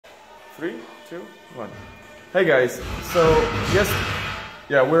3, 2, 1. Hey guys, so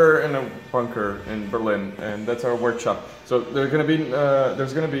we're in a bunker in Berlin, and that's our workshop. So there's gonna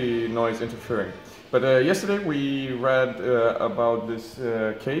be noise interfering. But yesterday we read about this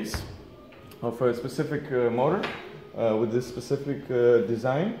case of a specific motor with this specific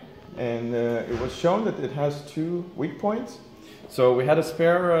design, and it was shown that it has 2 weak points. So we had a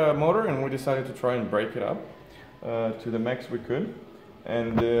spare motor, and we decided to try and break it up to the max we could.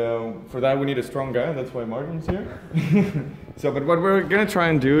 And for that we need a strong guy, and that's why Martin's here. But what we're gonna try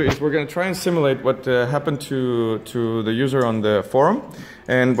and do is we're gonna try and simulate what happened to the user on the forum.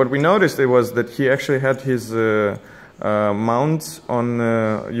 And what we noticed was that he actually had his mounts on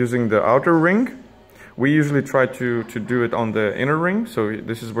using the outer ring. We usually try to do it on the inner ring, so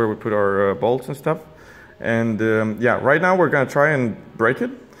this is where we put our bolts and stuff. And right now we're gonna try and break it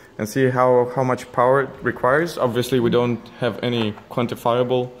and see how much power it requires. Obviously we don't have any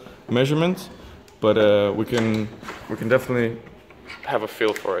quantifiable measurements, but we can definitely have a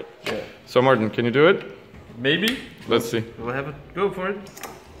feel for it. Yeah. So Martin, can you do it? Maybe. Let's see. We'll have it. Go for it.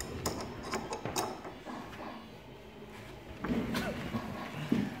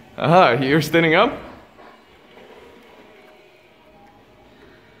 Aha, you're standing up?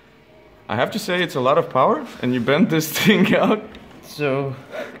 I have to say it's a lot of power, and you bent this thing out. So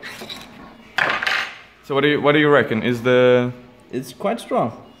what do you reckon? It's quite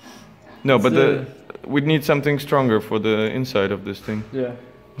strong. No, but we need something stronger for the inside of this thing. Yeah.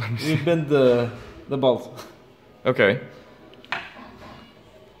 We bent the bolt. Okay.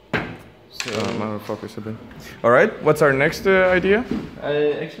 So motherfuckers have been. All right. What's our next idea?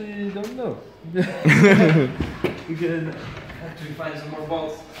 I actually don't know. We can actually find some more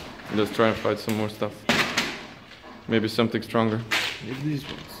bolts. Let's try and find some more stuff. Maybe something stronger. Maybe these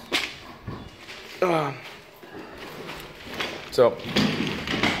ones. So.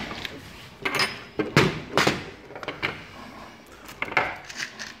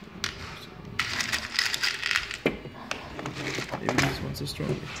 Maybe these ones are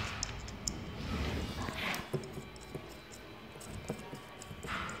stronger.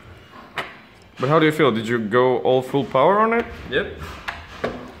 But how do you feel? Did you go all full power on it? Yep.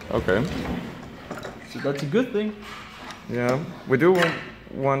 Okay. So that's a good thing. Yeah, we do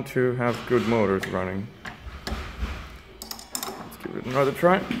want to have good motors running. Let's give it another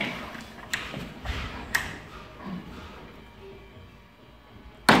try.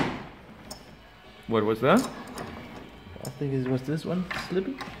 What was that? I think it was this one,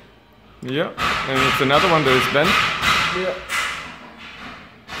 slippy. Yeah, and it's another one that is bent. Yeah.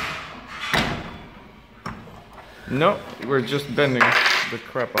 No, we're just bending the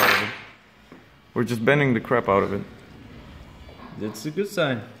crap out of it. We're just bending the crap out of it. That's a good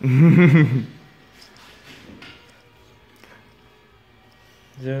sign.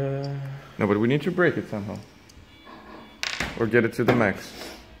 Yeah. No, but we need to break it somehow. Or get it to the max.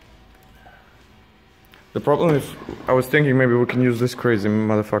 The problem is, I was thinking maybe we can use this crazy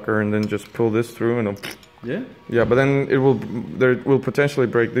motherfucker and then just pull this through and yeah? Yeah, but then it will potentially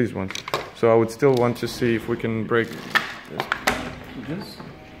break these ones. So I would still want to see if we can break this.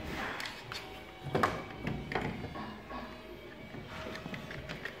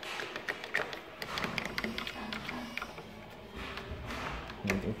 I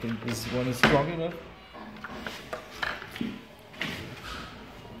don't think this one is strong enough.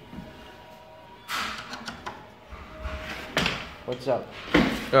 Watch out.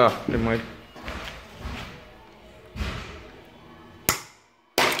 Ah, it might.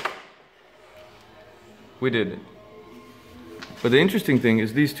 We did it. But the interesting thing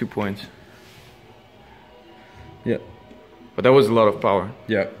is these 2 points. Yeah. But that was a lot of power.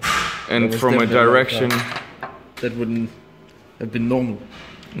 Yeah. And from a direction... That wouldn't have been normal.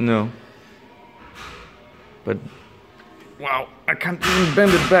 No. But... Wow, I can't even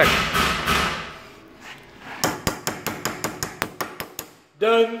bend it back.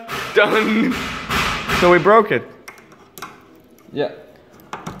 Done! Done! So we broke it. Yeah.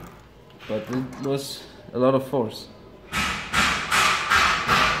 But it was a lot of force.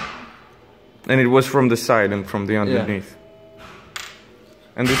 And it was from the side and from the underneath. Yeah.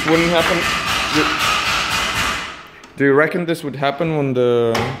 And this wouldn't happen... Do you reckon this would happen on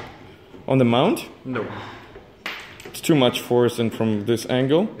the mount? No. It's too much force and from this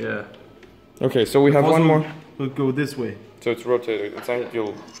angle? Yeah. Okay, so we have one more. We'll go this way. So it's rotated, it's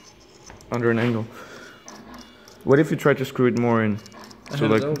angled under an angle. What if you try to screw it more in? So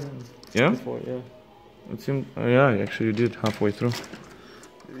like, yeah? Before, yeah. It seemed, yeah, actually you did halfway through.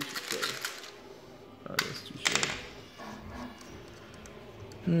 Maybe we should try. Ah, that's too short.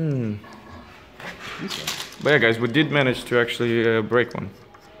 This one. But yeah guys, we did manage to actually break one.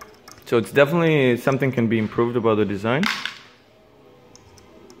 So it's definitely something can be improved about the design.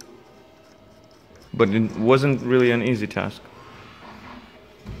 But it wasn't really an easy task.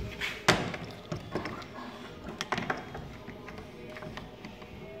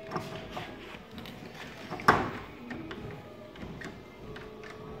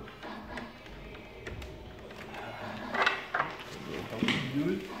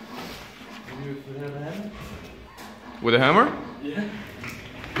 With a hammer? Yeah.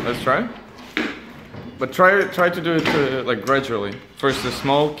 Let's try. But try to do it like gradually. First a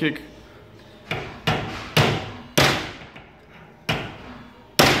small kick.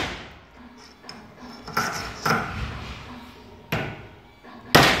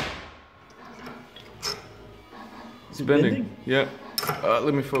 It's bending. Yeah.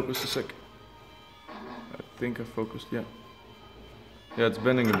 Let me focus a sec. I think I focused. Yeah. Yeah, it's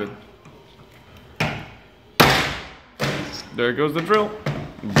bending a bit. There goes the drill.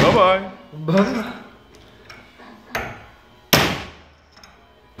 Bye bye.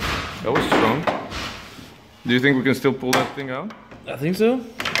 That was strong. Do you think we can still pull that thing out? I think so.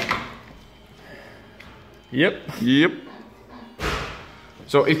 Yep. Yep.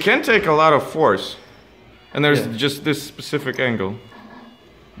 So it can take a lot of force. And there's just this specific angle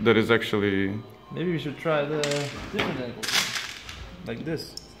that is actually... Maybe we should try the different angle. Like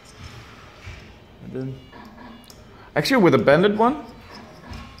this. And then... Actually with a bended one?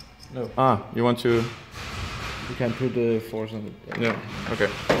 No. Ah, you want to... You can put the force on it. Yeah, okay.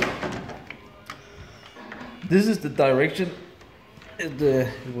 This is the direction the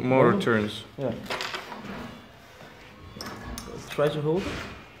motor turns. Yeah. Try to hold it.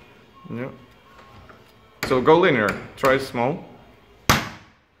 Yeah. So go linear. Try small.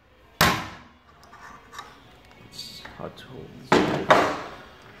 It's hard to hold.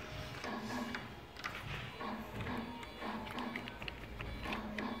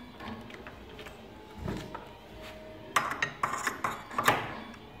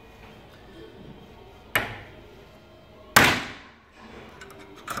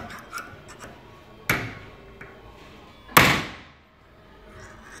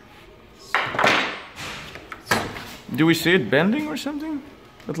 Do we see it bending or something?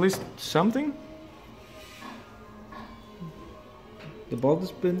 At least something? The bolt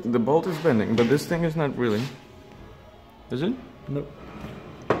is bent? The bolt is bending, but this thing is not really. Is it? No.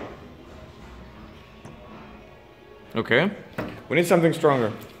 Okay. We need something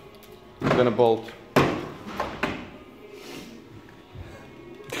stronger than a bolt.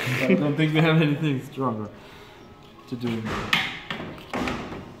 I don't think we have anything stronger to do.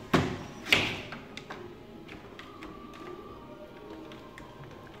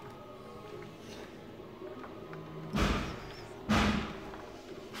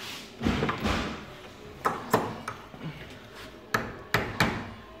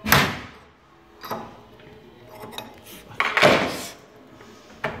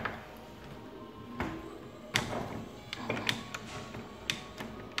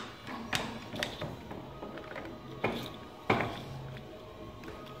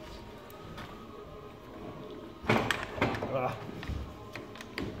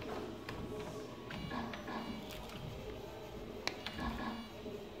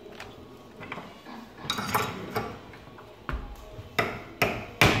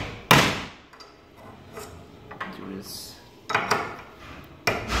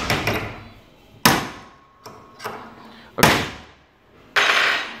 Okay.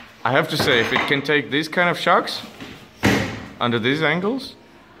 I have to say, if it can take these kind of shocks under these angles,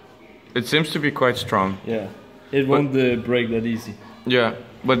 it seems to be quite strong. Yeah, it won't break that easy. Yeah,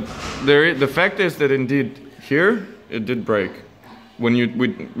 but the fact is that indeed here it did break when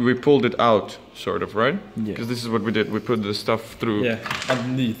we pulled it out, sort of, right? Yeah. Because this is what we did. We put the stuff through. Yeah,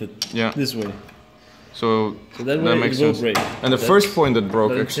 underneath it. Yeah. This way. So that way makes it will sense. break. And the first point that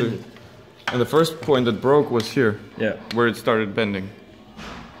broke actually. Intended. And the first point that broke was here. Yeah. Where it started bending.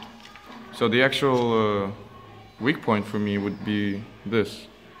 So the actual weak point for me would be this.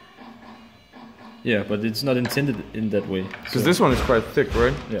 Yeah, but it's not intended in that way. Because this one is quite thick,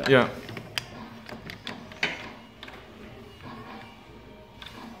 right? Yeah. Yeah.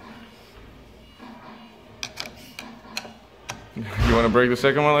 You want to break the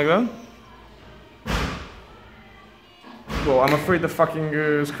second one like that? Well, I'm afraid the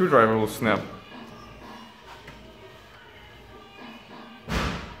fucking screwdriver will snap.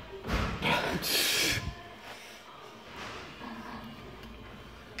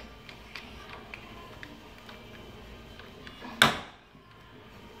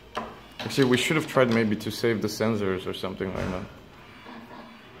 Actually, we should have tried maybe to save the sensors or something like that.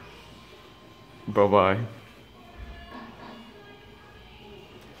 Bye-bye.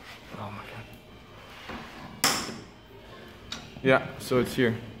 Oh my god. Yeah, so it's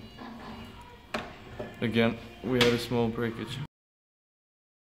here. Again, we had a small breakage.